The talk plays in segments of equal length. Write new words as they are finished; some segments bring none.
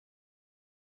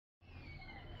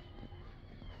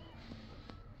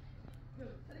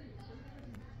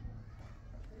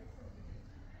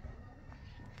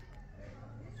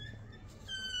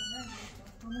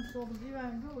همون صبحی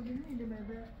ونگه و میده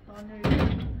بده تانه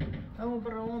همون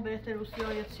برامون بهتر و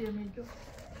سیاهی چیه میگه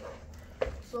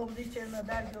صبحی چرا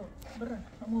درجا بره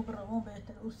همون برامون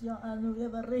بهتر و سیاه انویه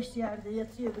و رشت یارده یه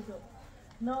چیه بگه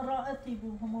ناراحتی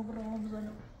بود همون برامون بزنه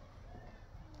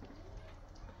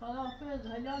خداحافظ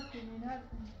هلاک کنین هر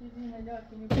چیزی هلاک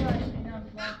کنین باش اینم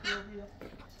باقی و بیا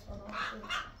خداحافظ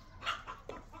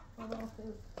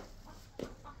خداحافظ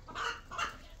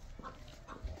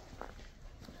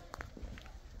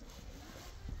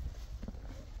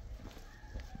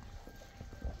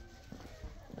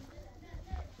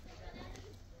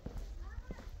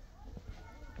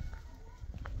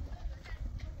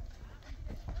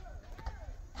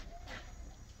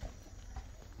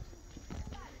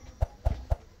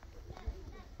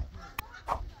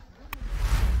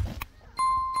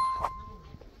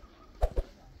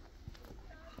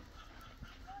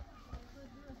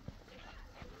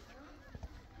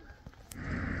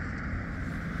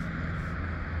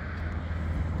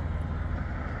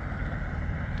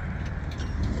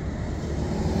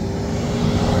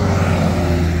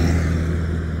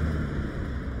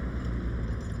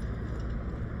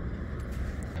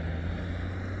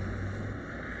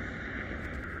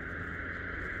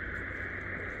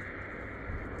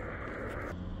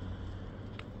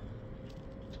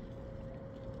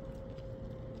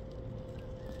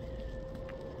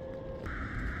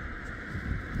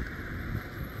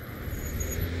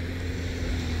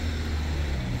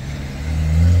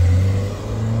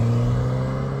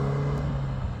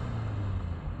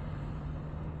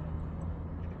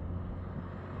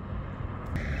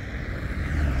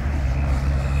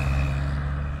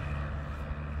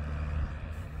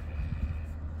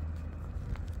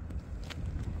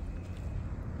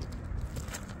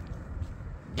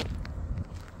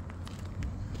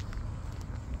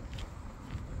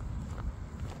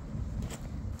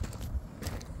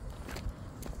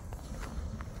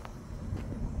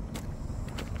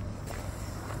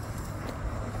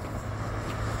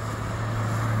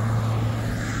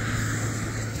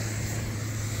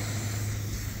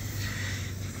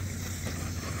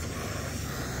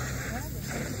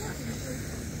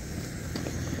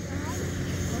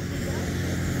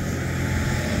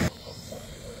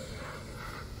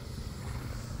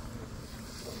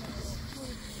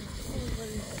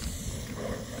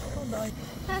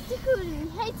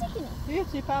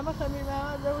هیچی فهمه خمیر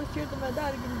محمد دو چیرد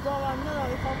مدار گیم زاوام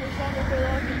نداری خاموشان رو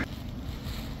پیدا گیم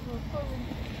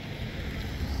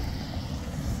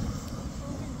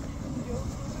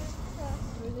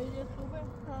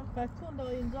فتون دا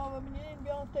این زاوام میگین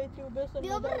بیان تیتی و بسر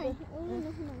بیا بریم اون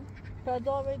نخونم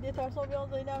فضاوی دی ترسان بیان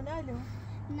زینب نلیم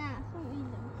نه خب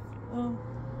میدم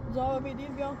زاوام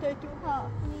میدین بیان تیتی ها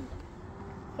میدم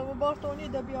خب بارتونی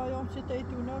ده بیایم چه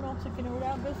تیتی و نام سکنه و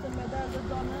رم بسر مدار ده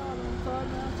زانه آرم سال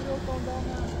من فرو کن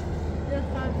دامن یه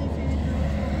خرزی فیلی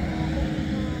درست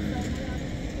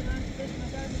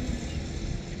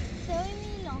سوی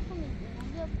میلان خب میدونم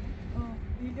بیا بریم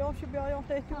ایلیام شو بیایم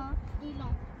تیتی ها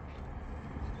ایلان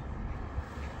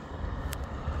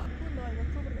کن دایده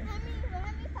تو بریم همین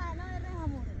فنای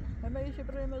همونه همه ایش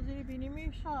بریم از زیری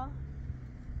بینیمیش ها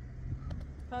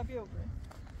بیا بریم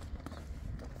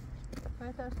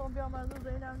من ترسان بیام از اون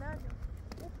زینم نریم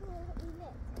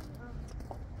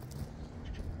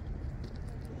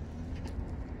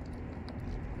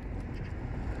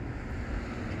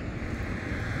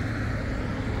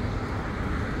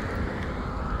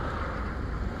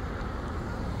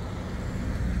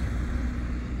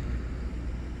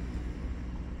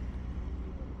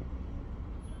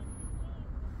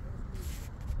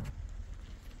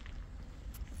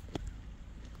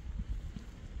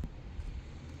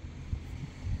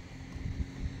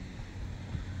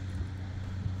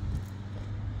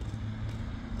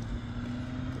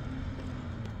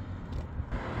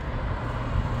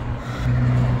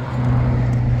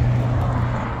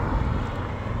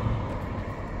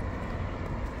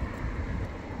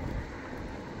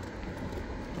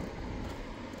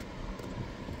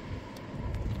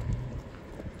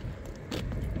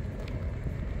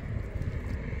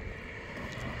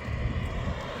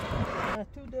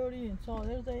دورین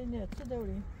صادر زینه چه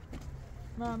دورین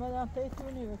محمد هم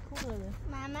تیتونی و کوره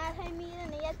محمد هم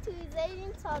میرنه یه توی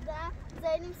زیرین ساده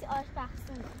زیرین سی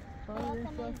آشپخصونه ساده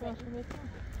سی آشپخصونه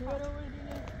چی برای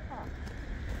بردینه؟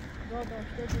 ها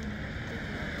داشته دینه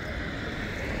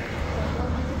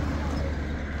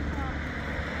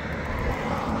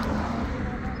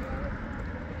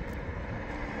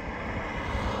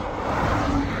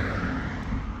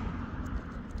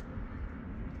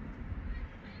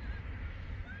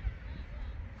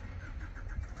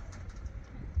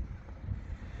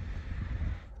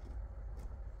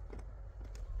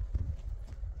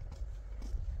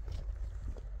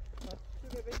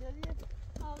بجریه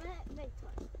آره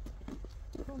بیتون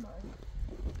کمایی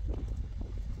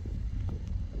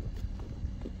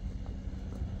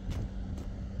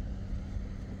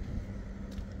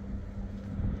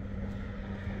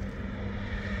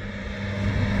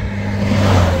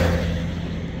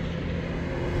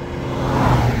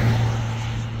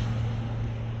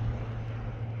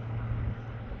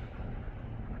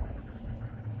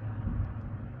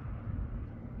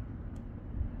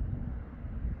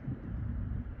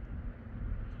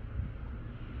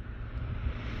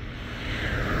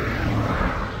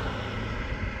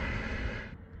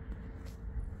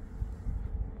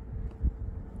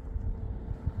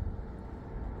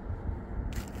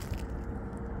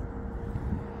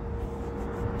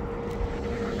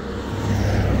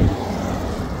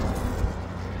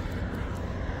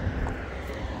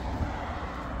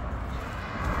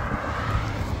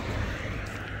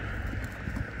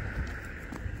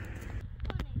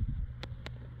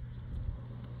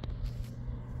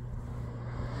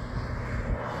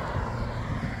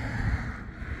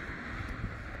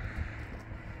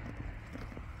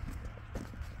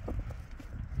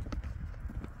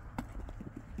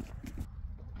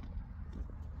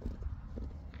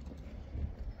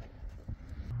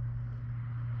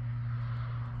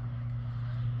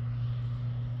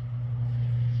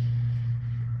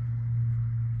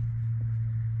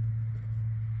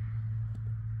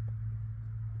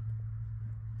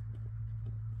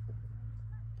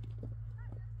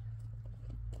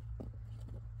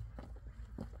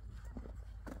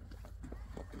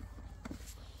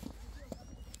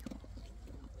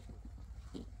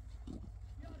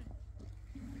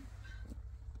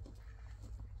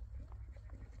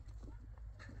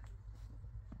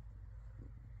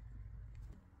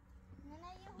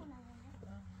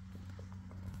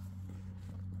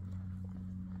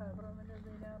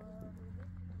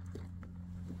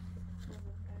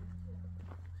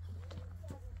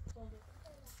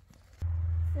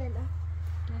سلام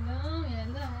سلام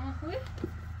یلا خوبی؟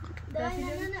 دارم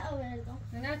ننه آوردم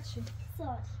نه چی؟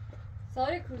 ساری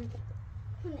ساری کوری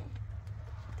خونه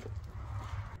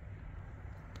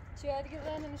چی ها دیگه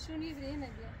زن نشونی بریه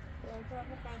نبیا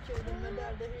خانچه من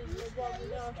در دهیز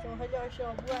بابونه آشتون هجا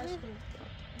شابو هستیم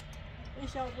این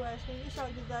شابو هستیم این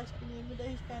شابو گذشت کنیم بده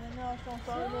هیچ کنه نه آشتون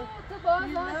سال بود تو باز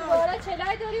دوباره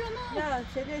چلای داری اونو؟ نه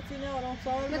چلی چی نه آرام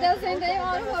سال بود مدل زنده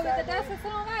آروم ها بده دست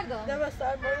سرم وردم ده بس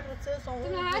در باید رو سه سان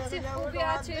تو هر چی خوبی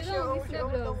هر چی رو میفله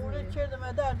برازی چرد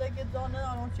مدر ده که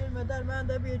دانه آرام چرد مدر من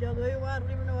ده بیا جادوی وار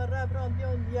ریمونه و رب ران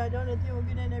دیون بیاجان دیون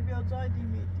بینه نبیا زای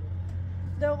دیمید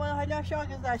ده من حالا شاه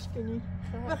گذشت کنی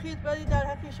بخید بدی در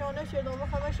حقیشانه شدم و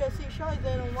همه شسی شای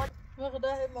زیرم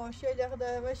مقده ماشه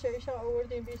لقده مشه ایشا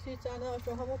آوردیم بیسی سنه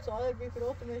آشو همون ساله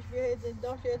بیفروختمش بیه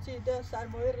زندان شیطی ده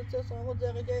سرمایه رسه سامو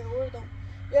دقیقه آوردم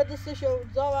یه دستشو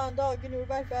زاونده گنور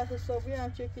بش بحث صوبی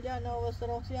هم چکیلن و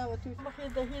سرانسی هم و توش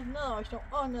مخید دهید نداشتم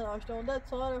آن نداشتم ده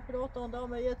ساره فروختم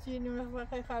دام یه چی نور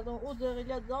خیلی خردم او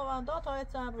دقیقه زاونده تا یه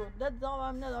چند رو ده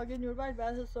زاوم ندا گنور بش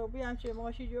بحث صوبی هم چه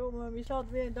ماشی جو میساد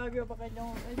بین دا بیا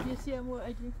بقیلم بیسی هم و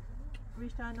اجی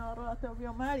بیشتر نارات و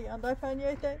بیا مری اندای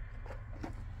فنیته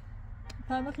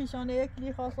همه خیشانه یک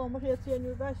لی خواستم بخیاتی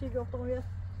نور بشی گفتم یه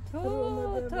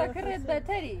تو کرد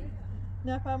بهتری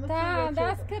نه فهمت تا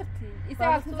دست کردی ایسا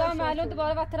اصلا زمان معلوم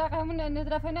دوباره وقت رقمون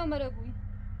ندرفه نمره بوی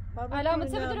علامة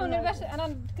تبدلون نوربخش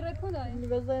أنا كريت كون داي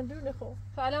بزندونه خو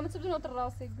فعلامة تبدلون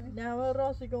الراسي نه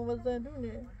راسي كون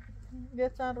بزندونه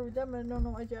گفتن رو دم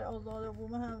نونم اگر آزاده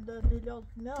بوم هم دلیل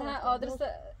نه آدرس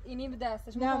اینی به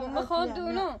دستش میخوام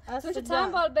دونو تو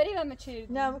چند بار بری و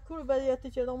مچیر نه کول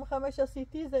بدیاتی چه دم همش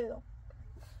سیتی زیرم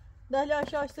دهلا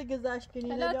شاش گذشت کنی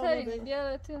نه تری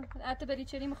بیا تو حتی بری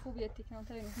چریم خوبیتی کنم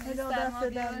تری نه دست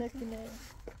در نکنه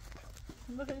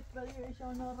بخیت بری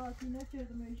ایشان ناراحتی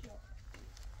نکردم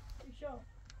ایشان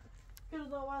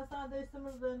کرده واسه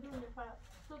دستم زندونه فقط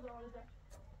صداوده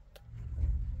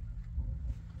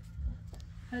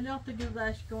هلا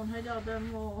تگذشت کن هلا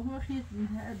دم و خیت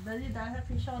بری در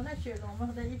حقیقت نشدم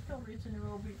مقدار یک توریتونی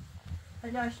رو بی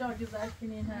هلا اشتاق گذشت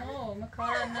کنین ها مکار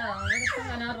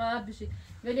نه من راحت بشی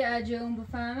ولی اجاون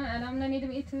بفهمم الان نمیدم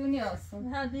ایتونی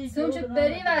اصلا سون چه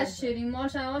بری وشری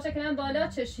ماش کنم بالا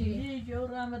چشی بیجو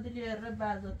رامدلی ر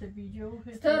بعضات بیجو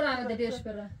تو رامدلیش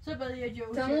بره چه بری جو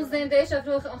تمون زنده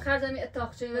شفرو آخر زمین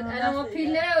اتاق شد الان ما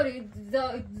پیله اوری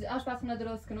آشپزخونه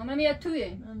درست کنم من میاد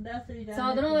توی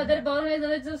صادرون و در بارون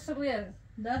ایزانه جز رویه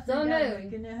زام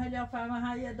نیوری کنه هلا فهم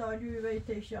های داریوی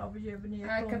بیتش آبجه بنی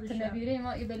کپت نبیری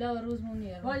ما ایبلا روز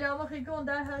مونیه حالا ما خیگون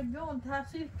در هر گون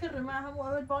تحصیل کرد ما هم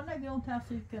اول با نگون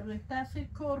تحصیل کرد تحصیل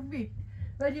کربی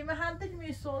ولی من هندل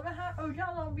میسوزه هم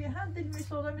اوجانم بی هندل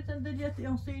میسوزه میتون دلیت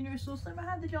یانسی نویسوسه من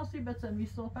هندل یانسی بتن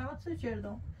میسوزه فقط چه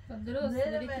کردم درست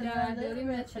داری که داری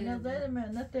نظر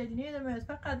من نه تدینی من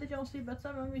فقط یانسی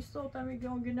بتن من میسوزه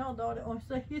میگم گناه داره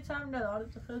آنسه هیچ هم نداره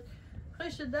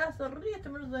خش دست ریت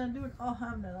من زندون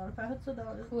هم نداره فقط چه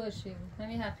داره خوشی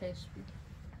همین حقش بی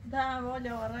دعوا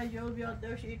جواره جو بیاد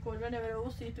دوش ای کلمه نبره او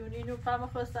سیتونی نو فهم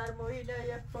خواست سرمایی نه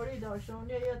یک کاری داشتم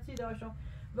نه یک چی داشتم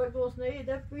و گوزنهی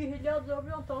ده بی هلیاد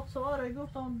زابیان تا چهاره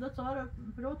گفتم ده چهاره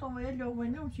فروتم و یه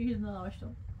لومنی چیز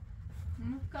نداشتم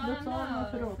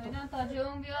فعلا تا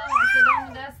جون بیا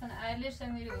صدام دستن ایلش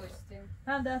میری گشتیم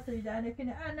هم دست ایدانه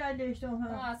کنه انا ایلشتم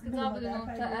هم از کتاب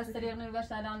بدونم تا از طریق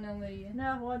نوربخش الان نمریه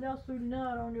نه والا سول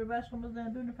نه رو نوربخش خم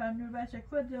زندون فهم نوربخش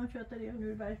کد دیان شو طریق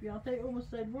نوربخش بیان تا اون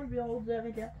مستقبل بیا او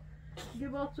زغیده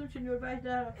گبات سوچ نوربخش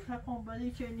در حقم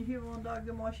بدی چه نیهی وان داگ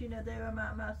ماشین ده و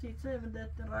معمسی چه بده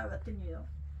روابط نیام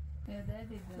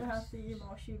ده هستی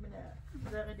ماشین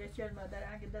من زغیده چل مدر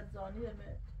انگ دت زانی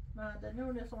من در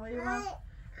نون سوی من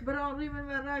برای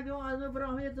من راجع از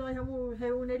برای جای همو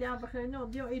هیونه لام بخیر نه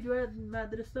بیا ایدوار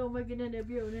مدرسه و مگه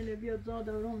نبیو نبیو زاد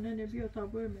ورم نبیو تا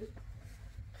برم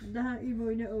ده این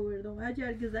موینه آوردم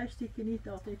اگر گذشتی کنی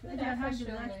تاته اگر هم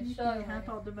گذشتی کنی هم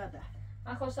تا دم ده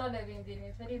من خوشحال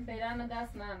ببینیم فریم پیران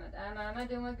دست محمد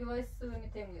محمد اومد گوی سونی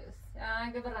تمیوس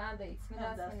انگه برنده ایت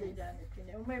من دست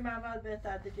کنی اومد محمد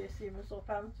بهتر دیگه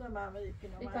مسافرم تو محمد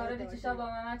کنم بیکاره دیشب با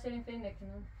محمد چرین فکر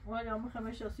نکنم ولی من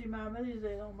همیشه سی محمدی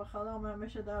زیدم به خدا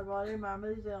همیشه درباره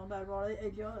محمدی زیدم درباره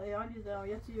ایالی زیدم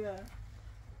یه چی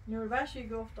نوربخشی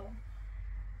گفتم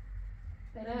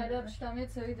برای پشتامی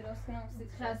توی درست کنم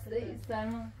سید خسته ای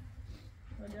سرما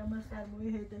ولی من سرمایی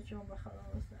هیده چون به خدا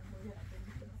سرمایی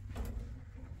هیده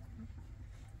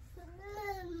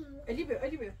Ali بيو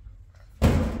Ali بيو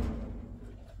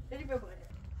Ali بيو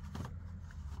بغير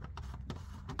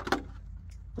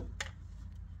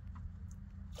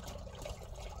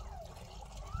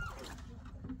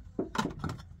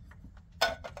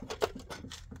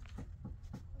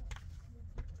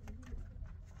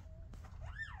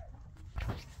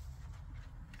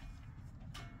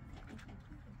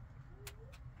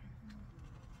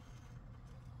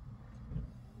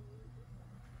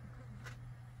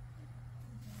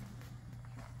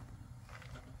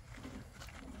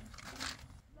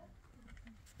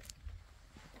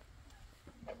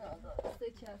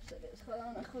کفشش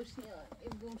خدا نخوش نیاد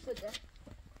این گم شده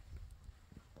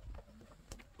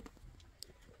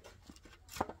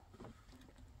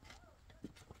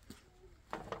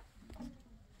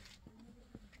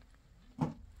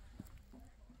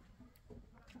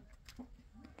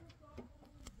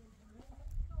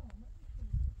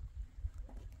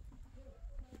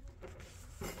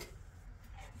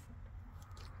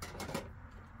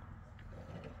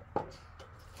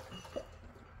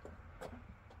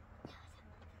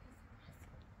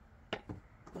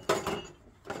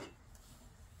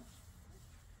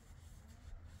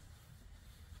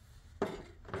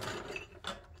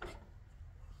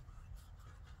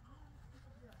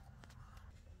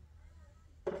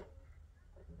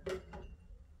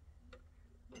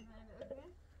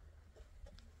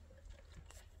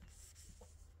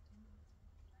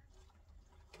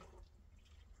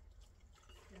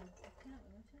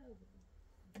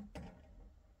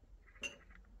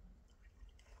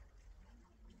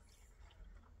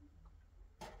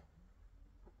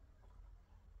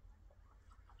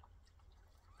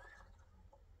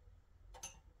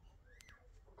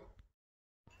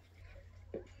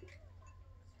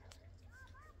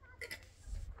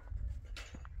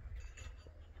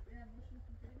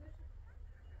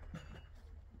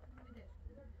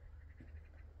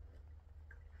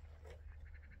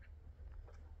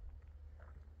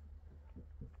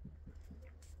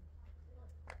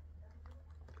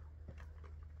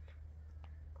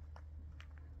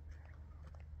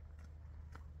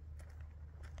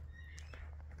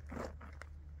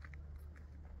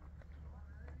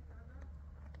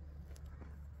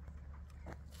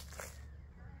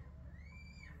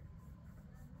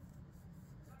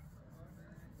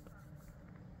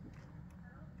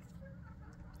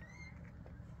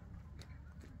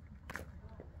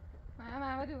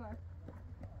محمد اومد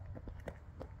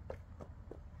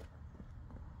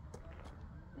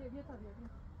بیا تا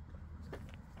بیا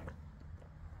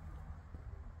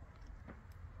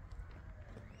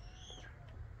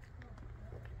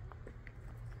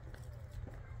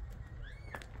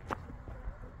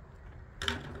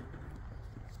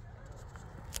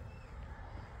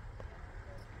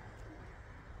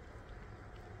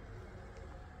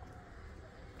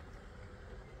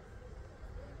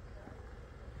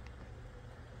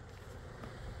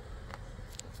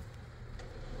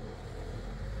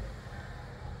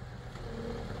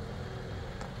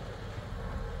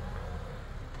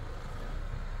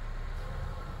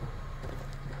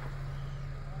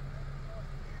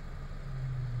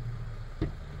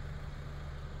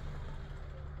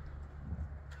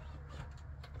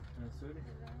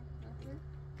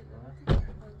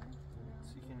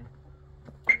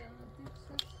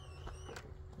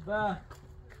با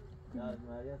یاد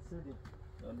مریض شدی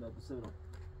یالا بسرم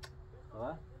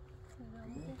ها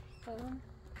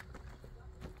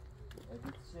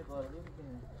چه کاری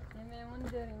میکنی؟ مهمون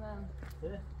داریم هم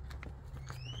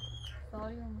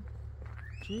ساری هم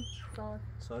چی؟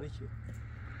 ساری کی؟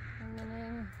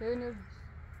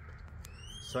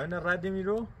 ساری رد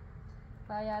میرو؟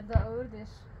 باید داوردش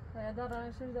باید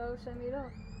رانشش داورش میرو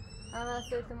اما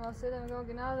سیت ماسه میگم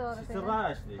گناه داره چی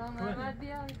راهش دی؟ تا محمد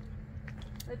بیاد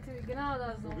تو گناه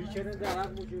داره زمان بیچاره درک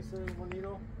موجیسه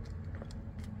منیرو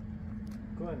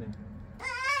کنه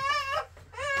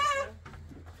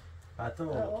حتی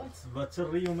با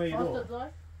چه ریو میرو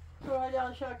تو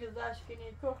الان شاگردش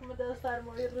کنی کوخ مده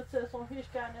سرمایه رسون هیچ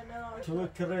کنه نه تو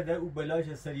کرده او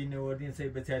بلاش سری نوردین سی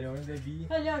به تلیون بی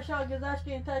الان شاگردش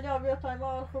کنی تلیا بیا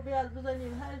تایمار خوبی از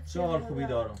بزنیم هر چه حال خوبی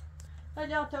دارم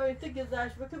الان تا ایت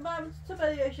گذشت بکن من چه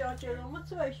برای اشاره کردم من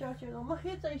چه اشاره کردم من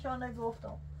هیچ اشاره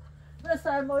نگفتم به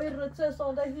سرمایه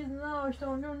رسون ده هیچ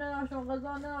ناشتم نون ناشتم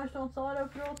غذا ناشتم سوار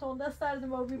فروتون دست سرد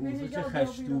ما بی بی چه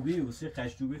خشتوبی و سه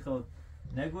خشتوبی خود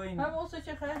نگوین هم اوسه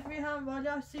چه خشبی هم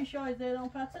والا سی شای زیدم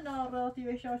پس ناراتی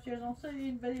و شای چیزم سه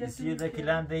این بری سی ده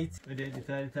کلام دیت بدی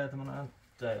تاری تات من آن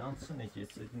جایان سنه که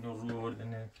سی نور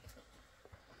وردنه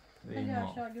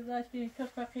یا شاگردی که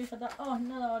فقیه دا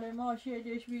نداره ماشی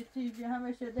دیش بیتی بی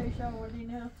همیشه دیش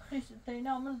آوردینه خیش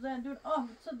تینا من زندون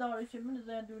چه دارش من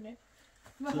زندونه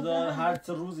تو دار هر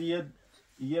روز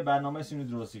یه برنامه سینو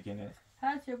درستی کنه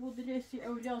هر چه بود لیستی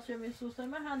اولیاش میسوسه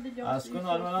من هندی جاسی از کن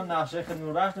آلمان نقشه خیلی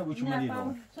نوربخش نبود چون مدیرم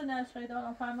نه چه نقشه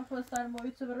دارم فهمه خود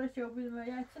سرمایی چه برای چه بود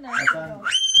میاد چه نقشه دارم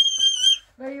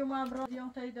و یوم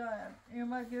ابرادیان تیدایم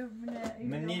یوم گفت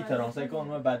من نیترم سعی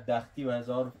کنم بدبختی و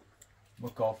هزار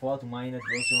مکافات و من این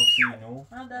درستم سینو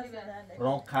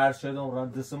ران قرض شدم ران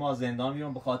دست ما زندان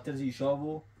میرم به خاطر ایشا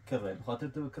و کره به خاطر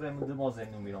تو کره من ما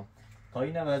زندان میرم تا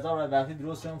این هزار وقتی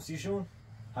درست شدم سیشون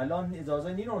الان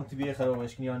اجازه نیرون تو بیه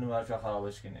خرابش کنی یا نوربخش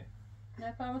خرابش کنه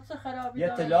نه فهمت چه خرابی یه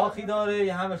طلاقی داره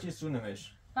یه همه چیز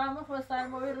سونمش فهمت خود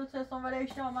سرمایه رو تستم ولی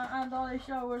اشتام من اندال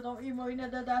اشتام وردم این موینه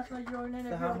ده دست مجرونه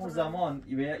ده همون زمان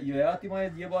یادی ما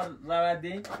یه بار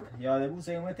رودیم یاده بود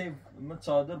سیمه تی من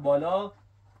چادر بالا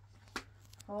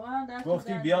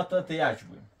گفتی بیا تا تیاج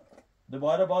بویم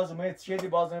دوباره باز اومد شدی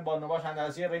باز با نوباش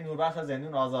هندسی ری نوربخش از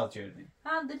زندون آزاد کردی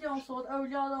هند جان صوت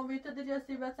اولادم بیت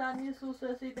دلستی بتن نیسوس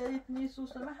سی دلیت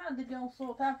نیسوس من هند جان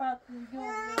صوت هفت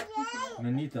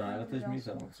من نیتونم البته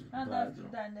میتونم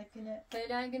در نکنه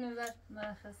خیلی هنگی نوربخش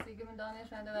مرخصی من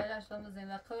دانشمنده ولی اشتام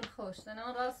زنده قول خوش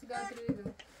دنم راستی گردی بگو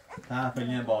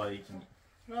تحفیلین باوری کنی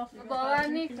باور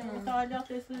نیکنم حالا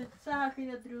سه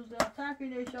حرفین دروزه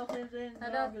حرفین اشاط زندان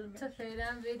حالا تو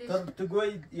فعلا ویدیش تو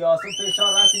گوی یاسم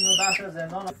تیشار راتی نوربخش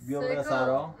زندان بیا بره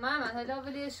سرا محمد حالا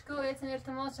ولی اشکو ایتن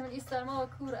ارتماس من ایستر ما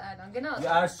و کور الان گناه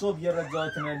یا هر صبح یه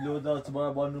رجایتن لودات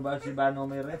با نوربخش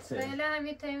برنامه رسه فعلا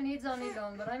همی تایون هیچ زانی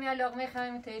لون برای همی علاقه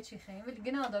خواهیم تایی چی خواهیم ولی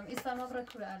گناه دارم ایستر ما برای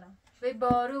کور الان وی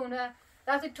بارونه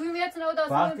وقتی توی میتونه او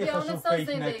داستان بیانه ساز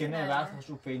زندگی وقتی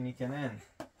خشو پی نکنن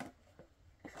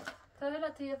حالا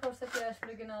تو یه فرصتی اش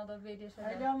بگی نادر ویدیش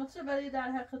الان چه ولی در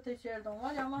حقیقت چردم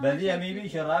ولی میبینی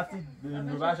که رفتی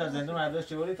نوربخش از زندون نداشت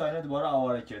چوری تا اینا دوباره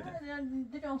آواره کرده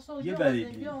یه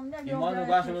بدیدی ایمان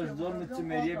نوربخش باش دور میتونی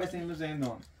مریه بس اینو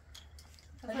زندون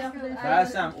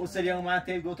بسم اون سری اومد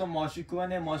تیل گفتم ماشی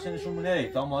کنه ماشینشون نره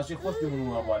تا ماشی خوش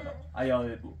بمونه بالا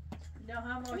ایاده بود یا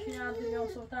هم ماشین هم دیگه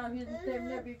سوتم هیچ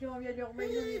تیمه بیجام یه لقمه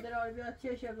اینو میدرار بیاد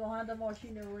چیشه با هند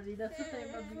ماشین وردی دست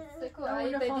تیمه بی سکو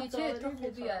ای بدی چه تو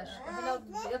خوبیش حالا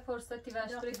یه فرصتی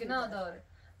وش بر گناه داره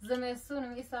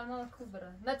زمستون می سرما کو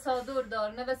بره نه صادور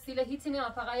دار نه وسیله هیچی نه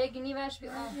فقط یک نیوش بی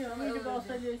میگه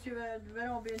واسه چی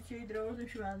برام به چی درو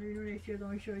شو از اینو چی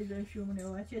دون شوی دون شو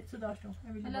منو چه چه داشتم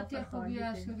حالا تی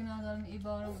خوبیش که گناه دارم ای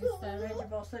بارو بیشتر میگه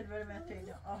واسه برم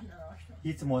تیدا نداشتم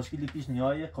هیچ مشکلی پیش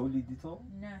نیای قولی دی تو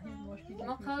نه هیچ مشکلی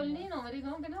ما قولی نه ولی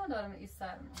گم گناه دارم ای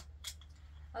سرما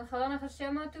از خدا نخواست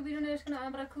ما تو بیرونش کنه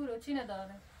امر کورو چی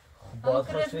نداره باید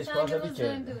خوشش کار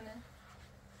بیچاره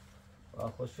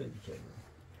باید خوش شدی کرده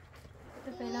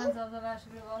تو فعلا زازه باشه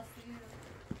به واسطی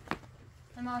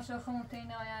اما عشق خمون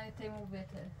تینا یعنی تیمو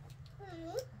بهتر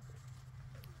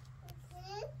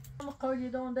قولی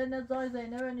دونده نزای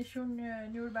زینب نشون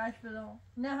نوربخش بدم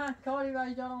نه هم کاری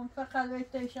وجدانم فقط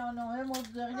ویتشان هم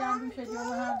مزدقی هم دوشه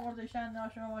دیوم هم بردشن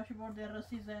ناشما باشی برده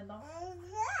رسی زندان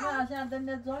نه از هم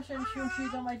نزاش نشون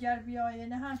شیدم اگر بیایه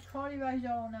نه هم کاری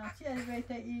وجدانم چی از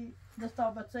ویت ای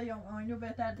دستابت سیم آینو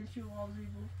بهتر دشو غازی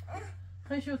بود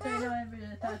خشو تینا هم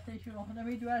بهتر دشو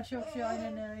نمیدوار شخصی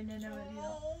اینه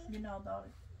گناه داره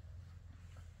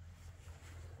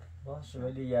باشه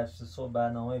ولی یه صبح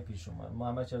برنامه پیش اومد ما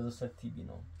همه چیز ستی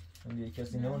بینم اون یه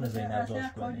کسی نمونه زینب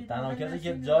جاش کنی تنها کسی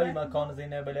که جایی مکان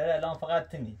زینب بلره الان فقط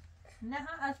تنی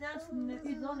نه اصلا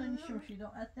ایزان نشون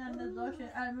شیدم اصلا نزاش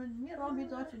میرام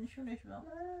ایزاش نشونش بدم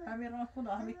همین رام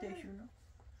خدا همین تیشونو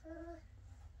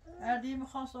اردی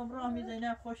میخواستم راه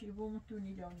میزنم خوشی بوم تو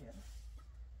نیجانیه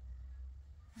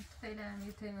خیلی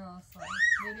همی تیم آسان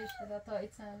ولیش دا تا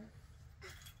ایتن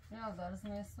یا دارز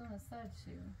میستون سر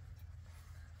چیم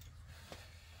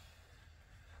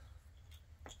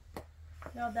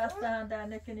یا دست هم در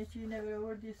نکنی چی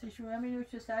نبروردی سیشون همینو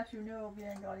چه سرشونه و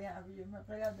بیانگاری هم بیون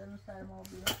مقیاد درون سر ما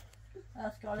بیون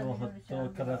از کار میدونی چه هم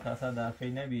تو کرد اصلا در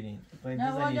فی نبینین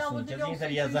نه والا کسی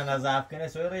اینتر یه زن از افغانه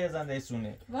سوی یه زن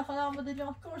دیسونه و خدا بوده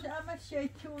جان کورش همه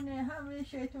شیطونه همه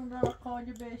شیطون را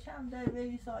قالبش هم در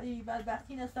ویسایی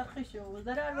بدبختی نستر خشه و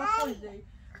ضرر و خوش دی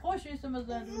خوش ایسم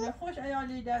زندونه خوش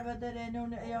ایالی در و در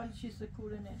نون ایالی چی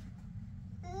سکورنه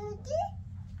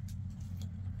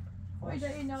خوش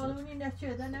این نادونی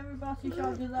نچه در نمی باسی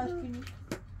شاد گذاشت کنی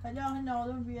هلا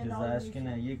نادون بیه نادونی گذشت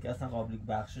کنه یک اصلا قابل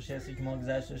بخشش هستی که ما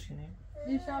گذشتش کنیم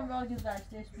دیشان با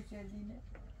گذشتش بچردینه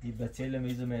دی بطیل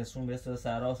میز میسون بسته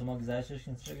سراس ما گذشتش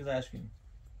کنیم چه گذشت کنیم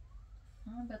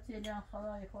بطیلی هم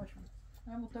خدای خوش بود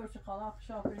همون طورش خدا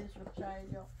خشافریز شد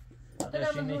شاید یا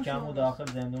داشتینی که همون داخل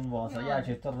زندون واسه یه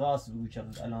چطور راست بگو چرا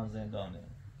الان زندانه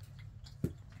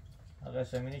اگر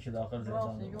شمینی که داخل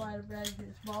زندانه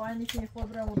با وینی که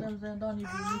خود را بودم زندانی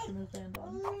بیمیشم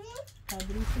زندانی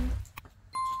تدریسی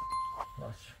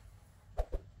باش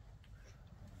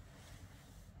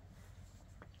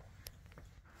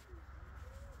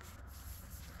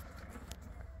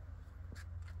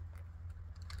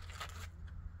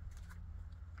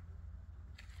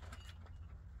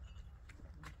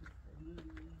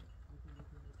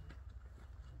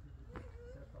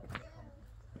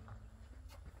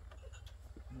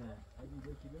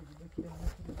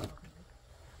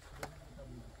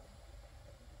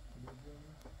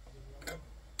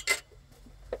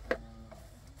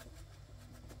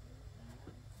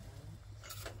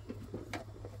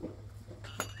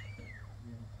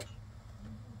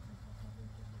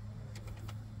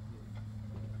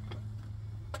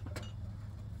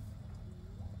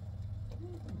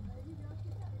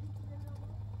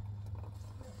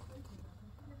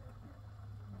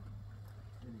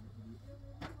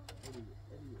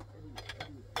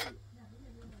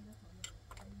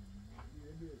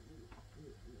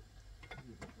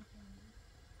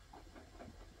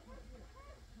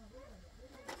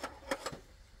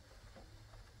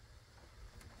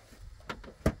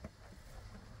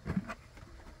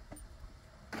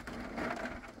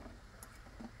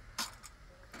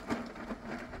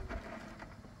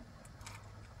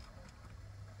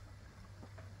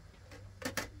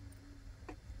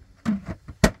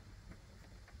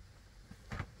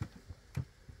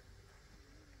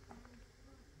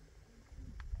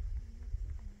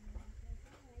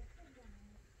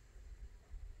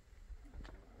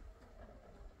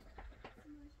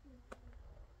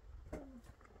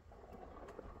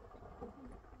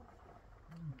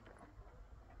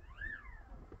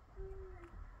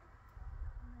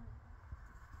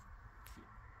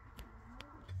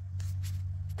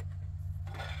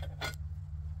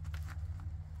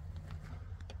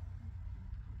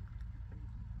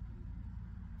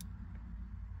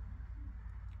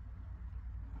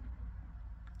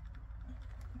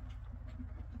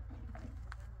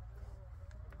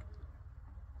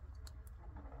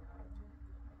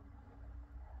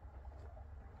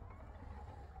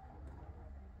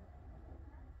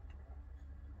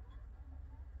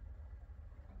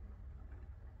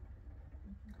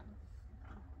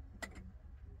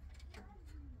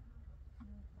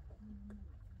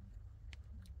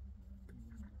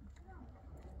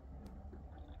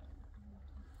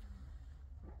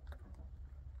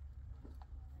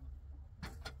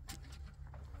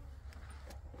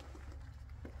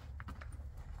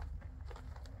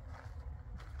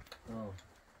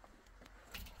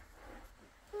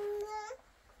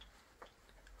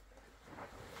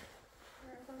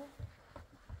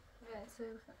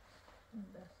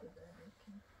دست داری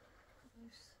که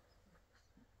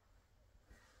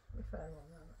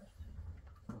بفرمانم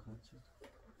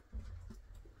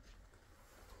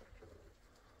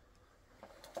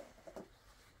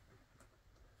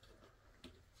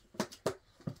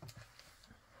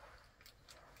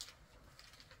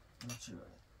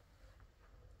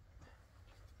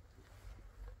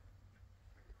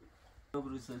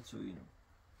Dobro sad ću inu.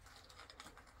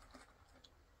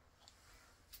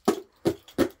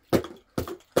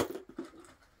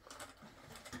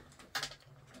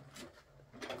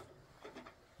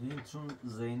 این چون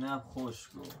زینب خوش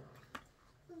گفت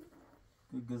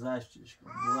که گذشتش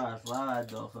کن ببرش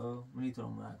راحت داخل من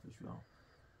نیتونم رفتش بیام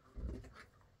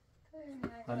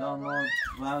حالا ما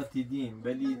وقت دیدیم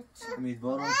ولی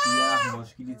امیدوارم که یه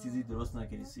مشکلی چیزی درست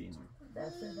نکنی سینو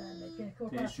دست دنده که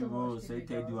تیشو بو سی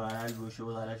تی دوارل بو شو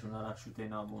دارشون رخشو تی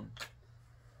نابون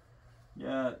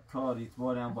یه کار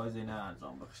ایتباری هم باید زینه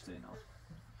انجام بخشته اینا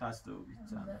خسته و بیت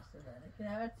زن دست دنده که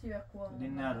هر چی بخواه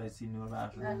این نرسی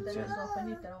نوربخش رو هر چه اضافه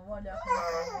نیترم والی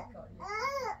اخواه کاری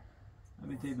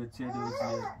همین تی به چه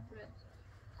دوزیه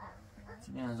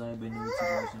چینی انجام بینوی چی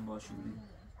باشن باشو بودیم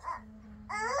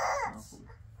خوب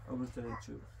او بسته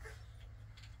چو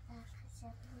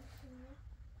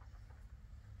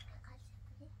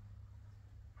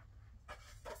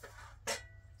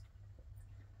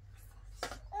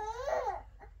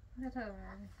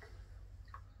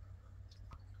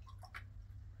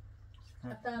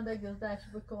حتی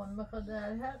گذشت بکن بخدا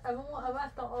اما اول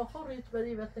تا آخر ریت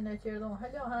بدی وقت نکردم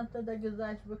حالا حتی دا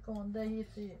گذشت بکن ده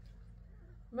هیچی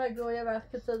مگویه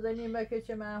وقت که تزنی مگه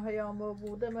چه من هیام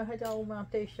بوده مهلا اومم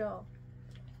تیشا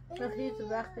مخیط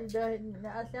وقتی ده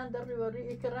اصلا در ریوری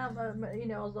اکرام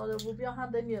این آزاده بود بیا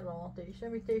هم ده میرم تیشا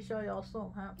می تیشا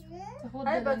یاسم هم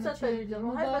های بچه تا بیجرم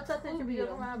های بچه تا که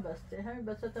بیجرم هم بسته همین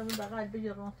بچه تا من بغل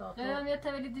بیجرم تا الان یه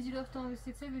تولید دیجی رفتم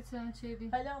وسیته بیتم چی بی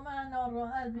حالا من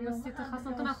ناراحت بیام وسیته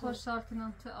خواستم تو نخوش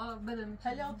شارتینم تا بدم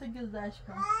حالا تو گذشت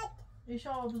کن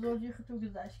ایشا بزرگی تو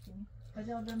گذشت کنی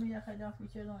حالا دمی یه خلافی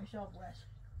چه ایشا بوش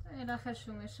این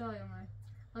خشومه شایمه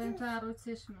این تو هر روز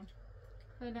چشمه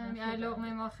خیلی همی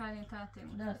علاقه ما خرین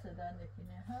تحتیم دست در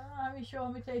نکنه همیشه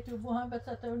همی تو بو هم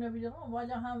بسته و نبیدرم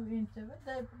ولی هم این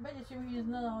تبه بلی چی هیز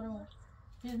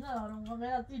ندارم و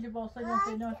غیر از این لباسه هم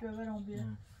پیدا شو برم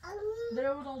بیرم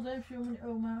درو ضعیف شو من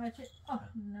او من هچه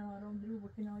نمارم درو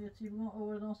بکنم یه چیز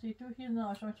آوردم سی تو هیز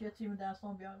نداشتم چیه چیم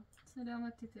دستم بیارم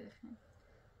سلامتی تخیم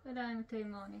ولی همی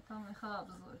تیمانی تا می خواب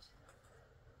زوج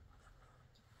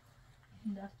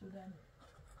دست تو در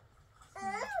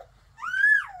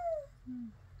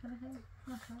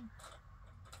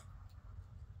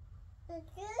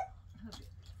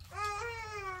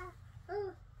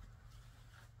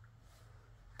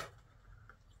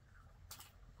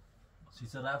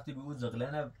سیسه رفتی به اون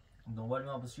زغلنه دنبال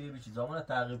ما بس چیه بیچی زمان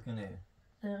تعقیب کنه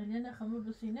زغلین خمه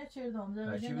بسینه چردم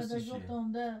بچی زغلین بسی ده چیه؟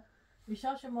 گفتم ده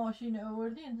ایشاش ماشین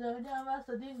آوردین زغلین هم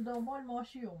وستدین دنبال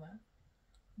ماشی اومد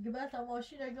گبت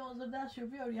ماشین اگه آنزا دست شو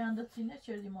بیاری انده سینه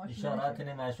چردی ماشین اشارت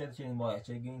کنه مشهد چنین باید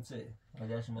چه گین چه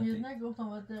وجهش ما یه تی نگفتم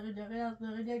و دقیقه از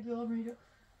دقیقه گاه میرو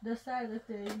دست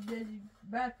سردته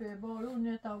برف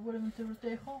بارون تا برم تو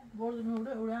تیخو برد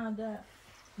نوره اوره انده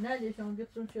نلیشون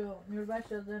گفتم چه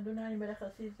نوربخش از زندون هنی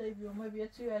مرخصی زی بیومه بیاد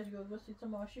چی از گفت بسی تو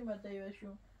ماشین مده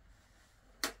ایوشون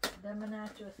دم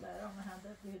نچه و سرام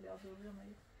هنده بیلی از او بیومه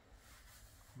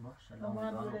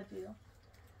من دوره دیدم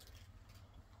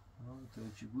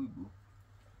تو چی بوی بو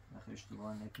نخه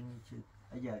اشتباه نکنی که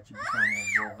اگر چی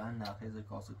بفهمم واقعا نخیز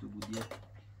کاسه تو بودیه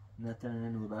نتنه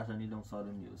نوربخش نیلم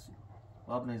سالم نیوسی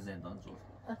باب نه زندان زور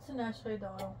چه نشخه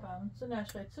دارم کنم چه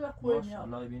نشخه چه وقت خوی میاد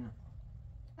ماشالله بینم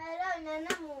هلا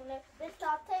نمونه به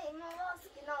ساعته ایمان واسه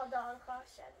که نادار خواهد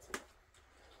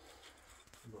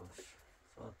باش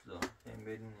ساعت دار این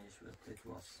بدینش به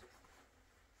تکواس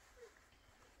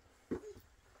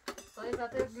سایی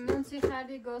زاته نون چی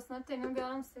خردی گوسنه تینون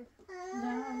بیارم سی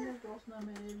نه هم گوست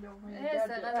نمیری لغمه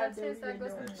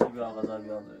چی به آغازه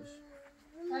بیادش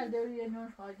هر دوری یه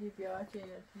نون خواهی بیا چه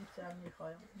نیستم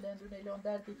میخوایم لندون ایلان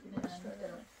دردی که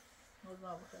نمیدارم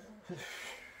نوزا بخورم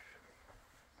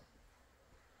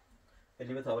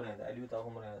علی به تاور نده علی به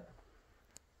تاور مرا نده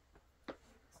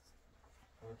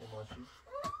تماشی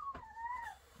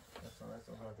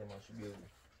اصلا تماشی بیاری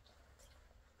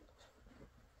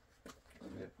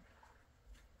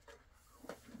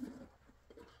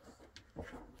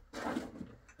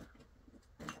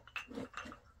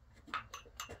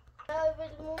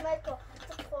بالمومكو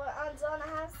تدخل انزانه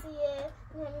هستیه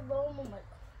نمی با اون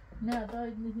مومکو نه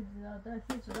داید نیست داید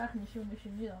هیچ وقت نشون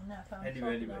میدم نه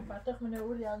فهم فتخ من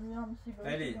اولی از میام سی با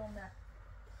نه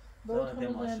با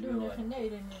خود زندون نخی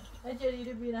نیرنی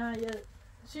اجری رو بینه یه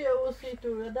چیه اوسی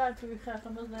تو در توی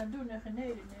خرخم زندون نخی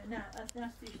نیرنی نه از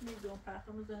نستیش نیدم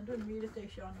خرخم زندون میره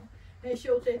تیشانو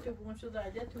هشو تی تو بون شو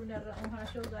زایده تو نره اون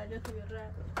هشو زایده توی ره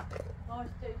آش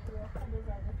تی تو خم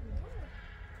زایده توی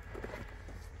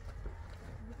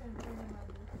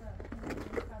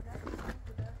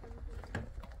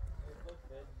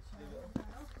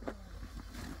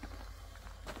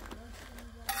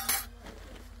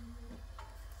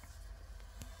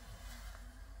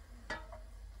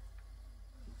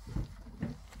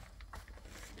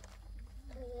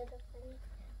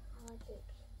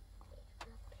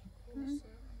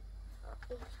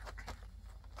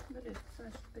بله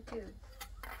سمش بکیر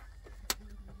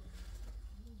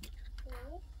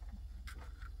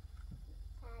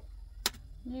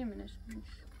بینش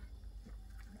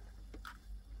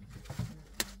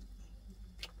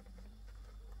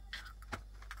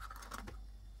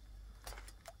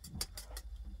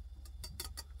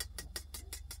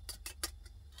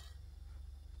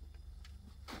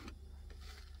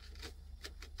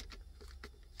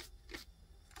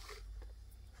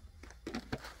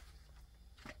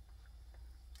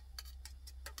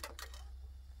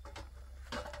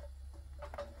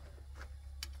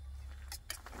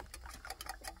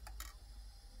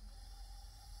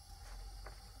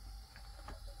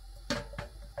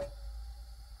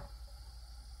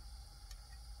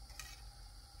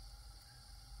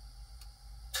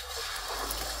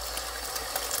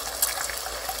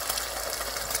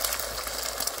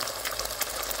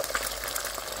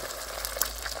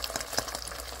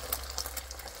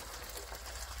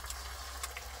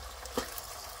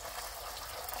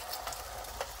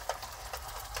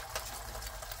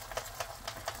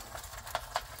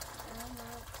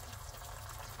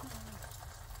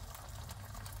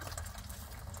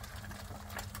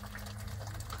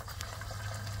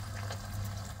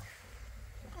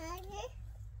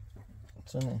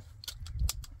چنه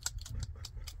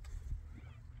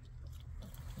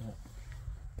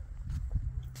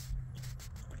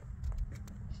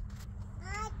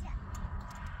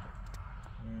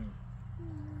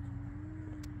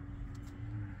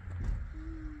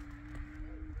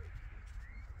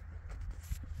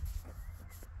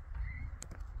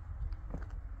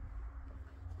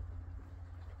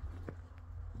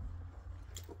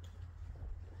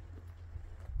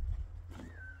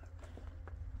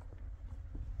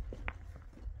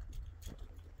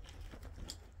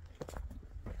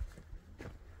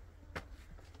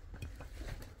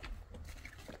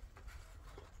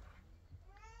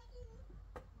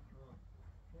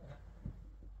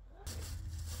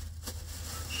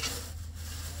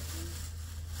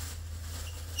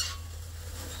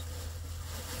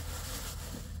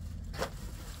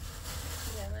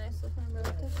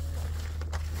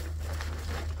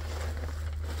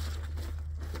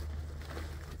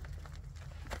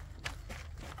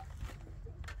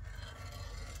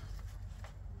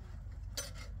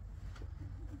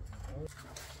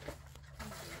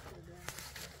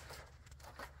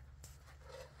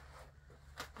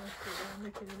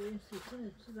که این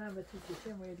سیستم چیزا به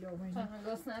تیکشه میلی اومد.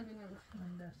 گاز نبینیم.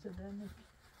 من دست دادم.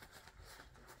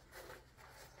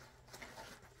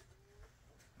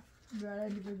 برای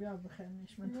دیگه بیا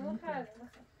بخرنش من. نه خیر.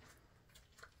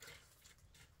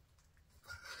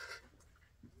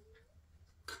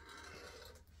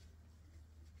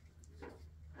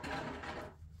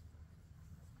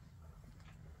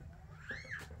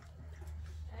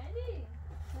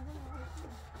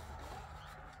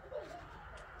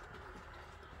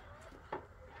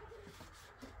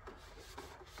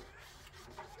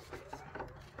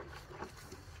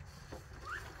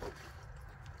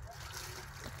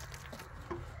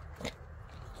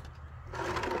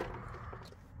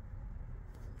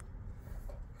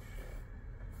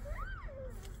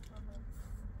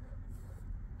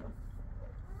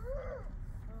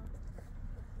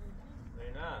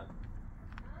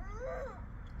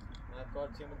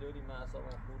 کارچی من دوری من اصلا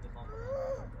خود خواهم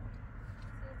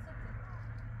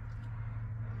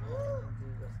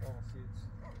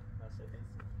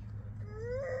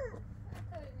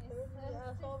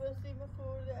اصاب سیم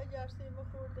خورده اگر سیم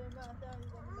خورده من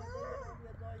دایی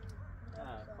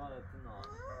نه کارت نه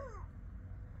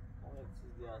اون یک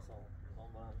چیزی اصلا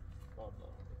میخوام برم کار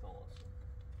دارم به تماس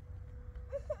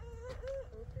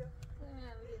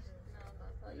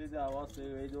دعوا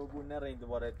سوی دو بود نرین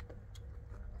دوباره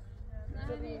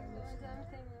نهني جامع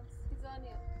تيمية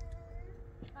سكيزانية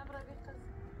عبرة بيخز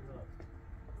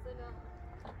سلام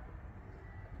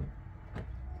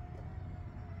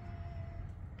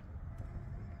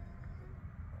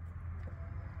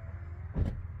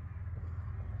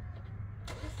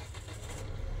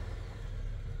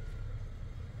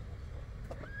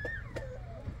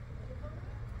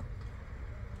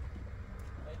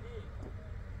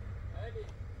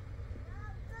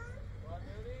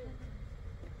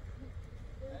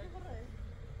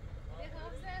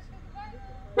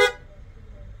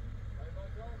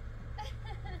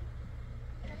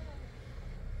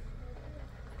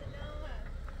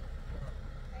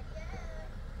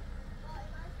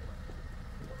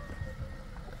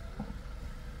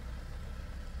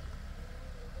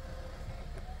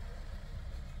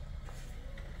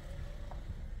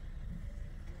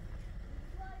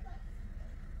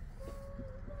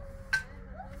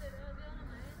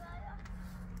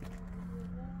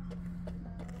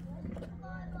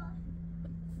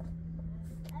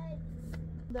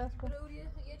دست کن. برای یه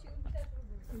چی اون بیشتر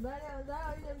بله،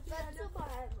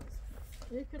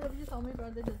 یکی رو بگی تاموی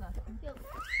برده بزن Yok.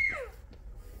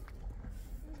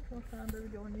 sen de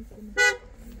biliyorsun ismini.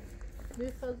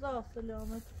 Bir kaza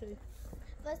selamet şey.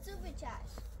 Ve su biçer.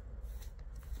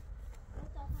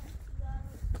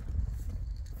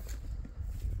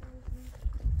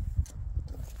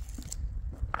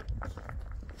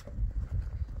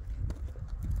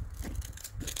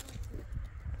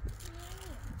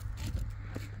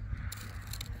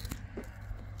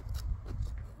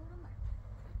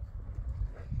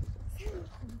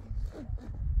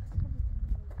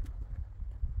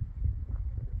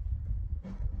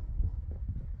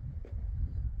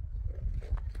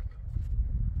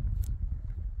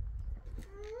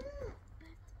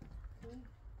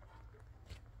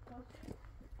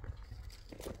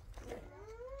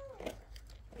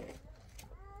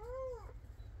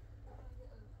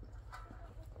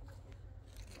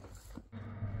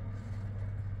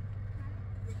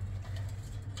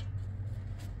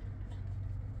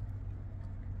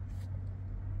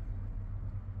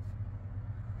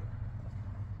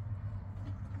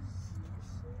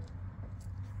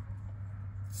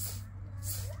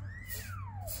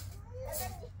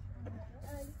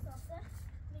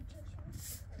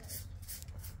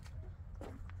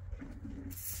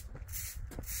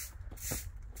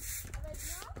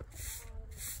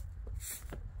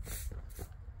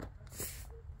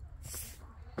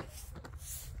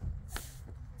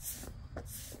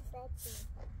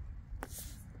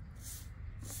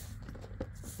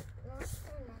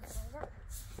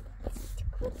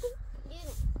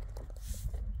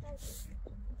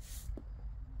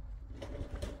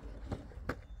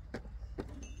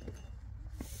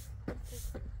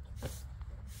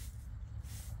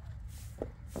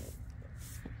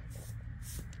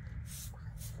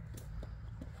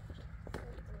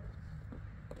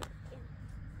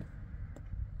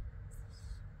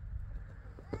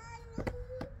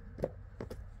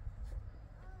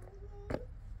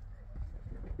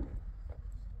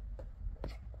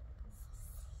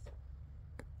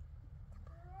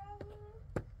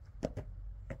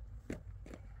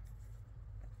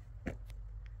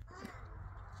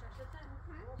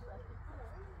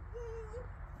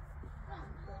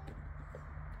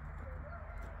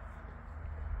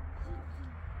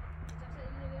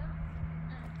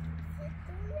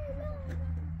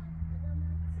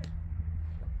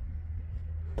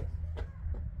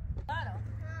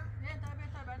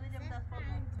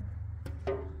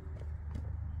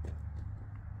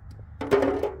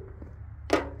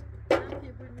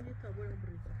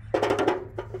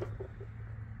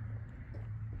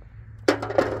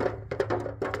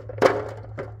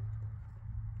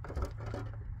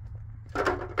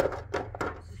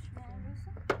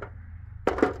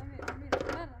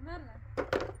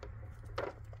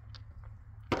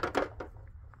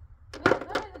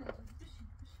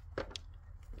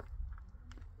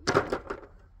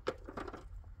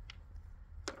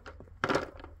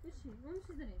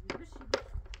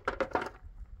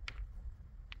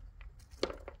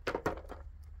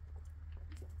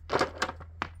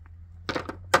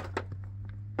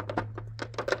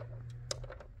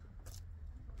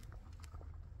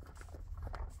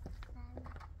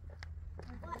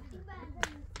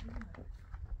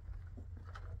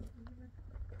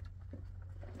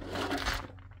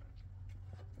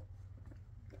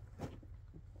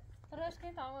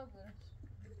 Troszkę tam ogór.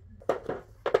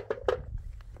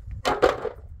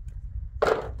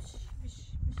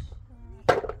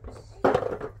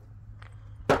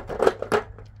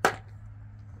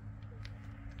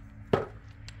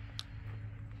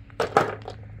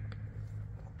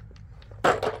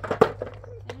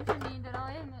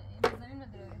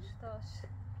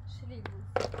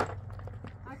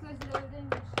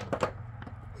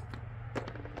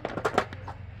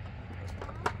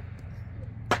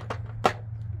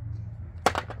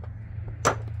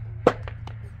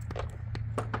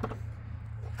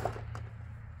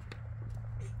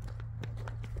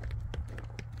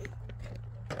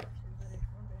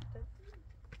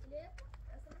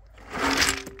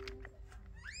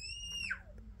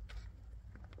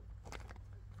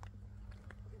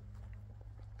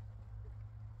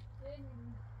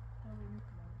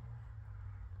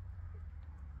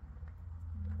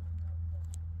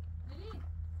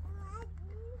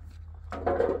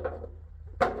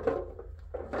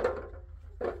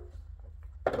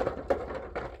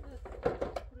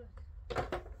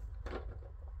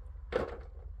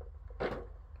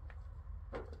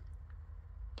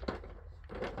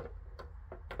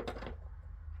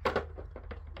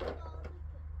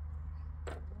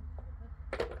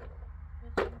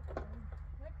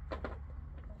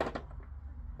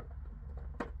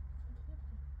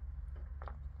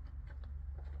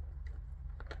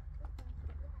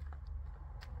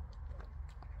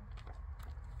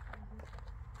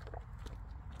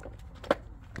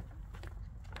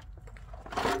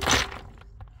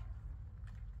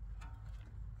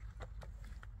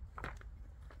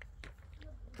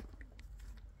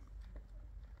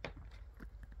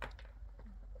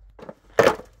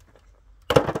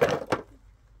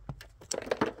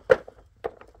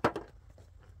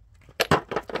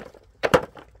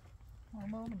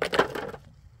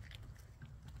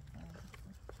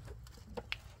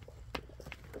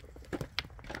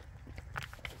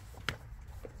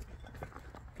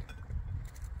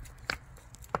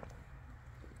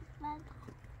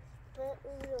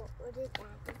 ايش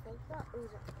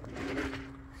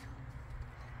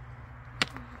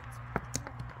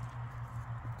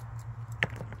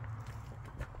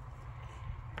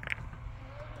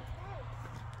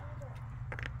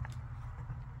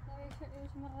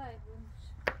مرة يبون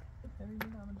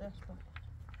ببینیم همه دست با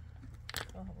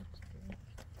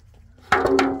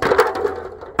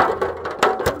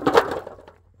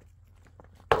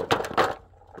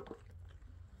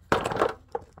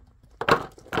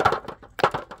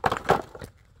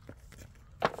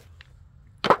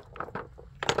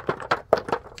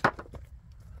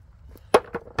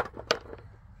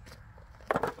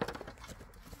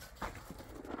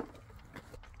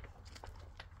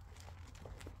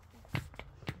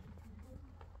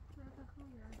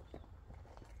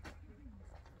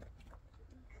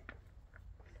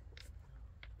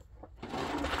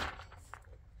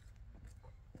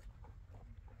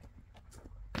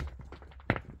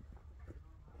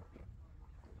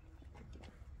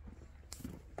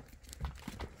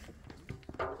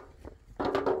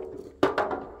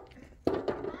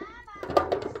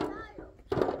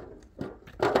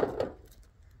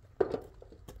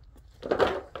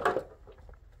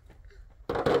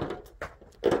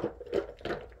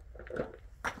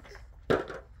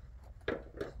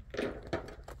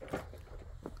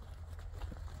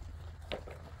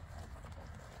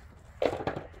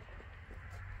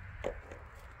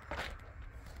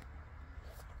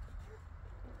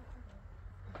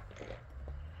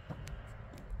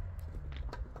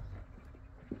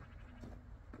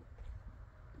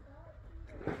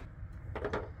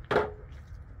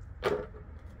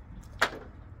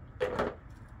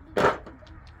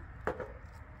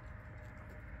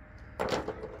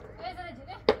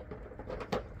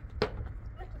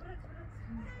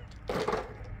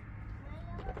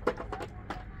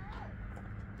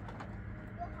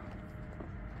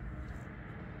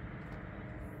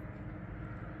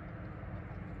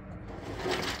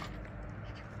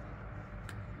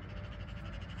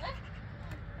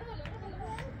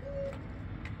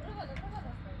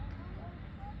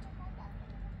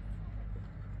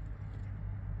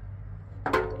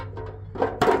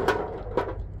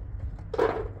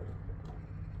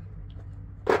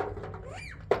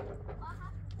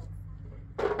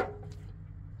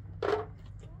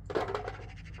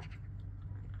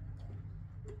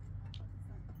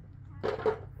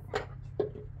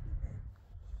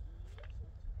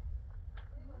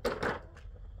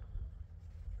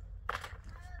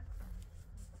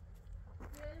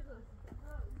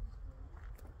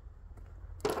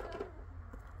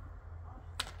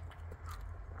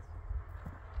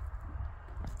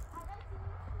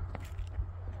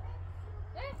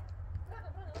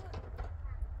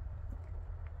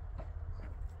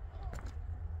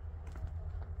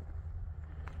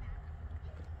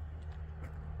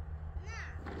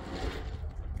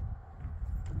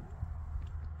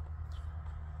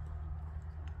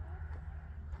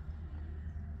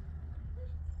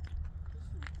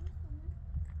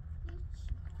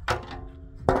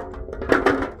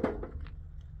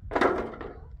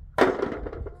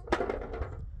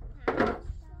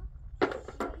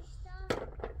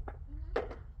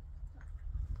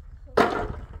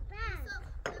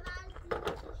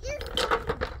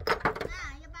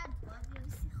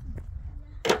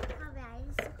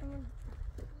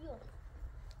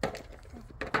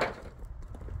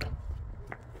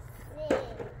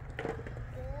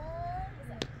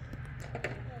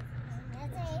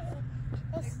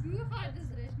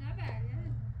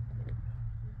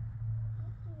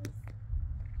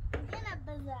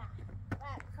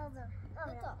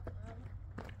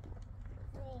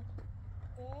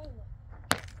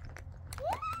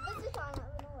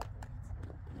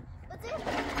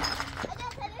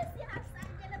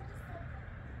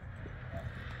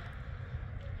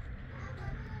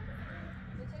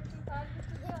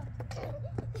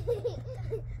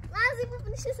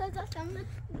She says that I'm not.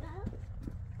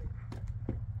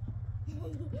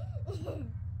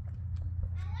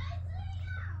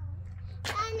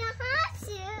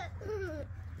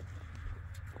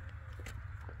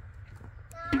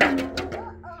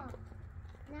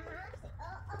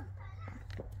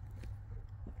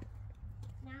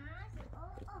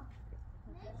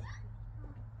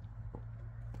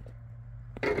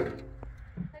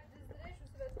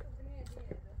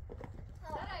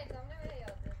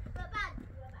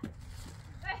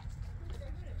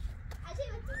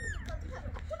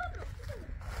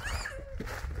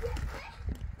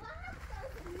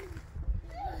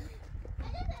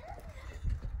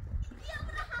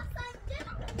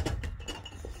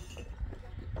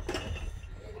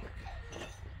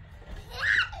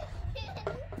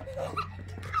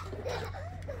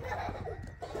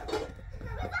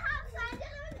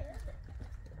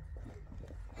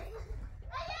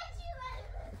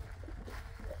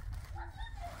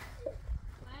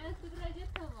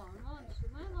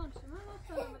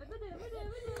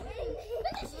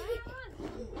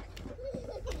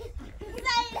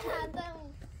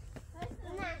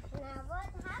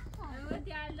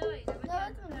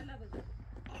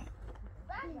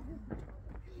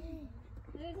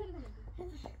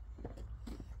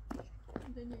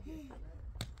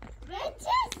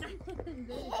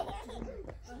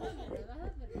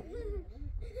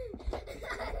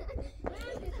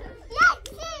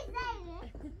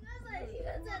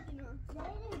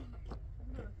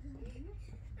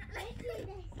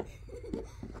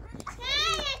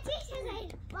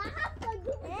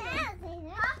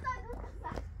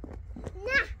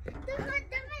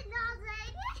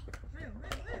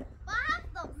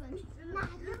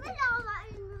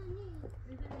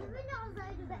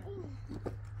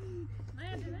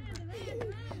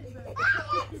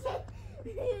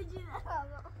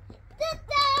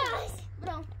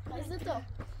 برام از تو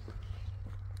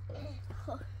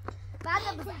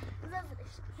بعد بزن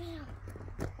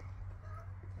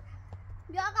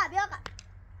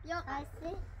بیا آقا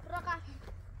برقا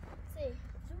سی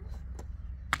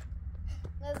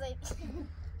نزدیک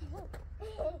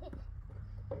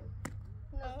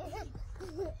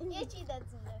یه چی داد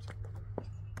زنده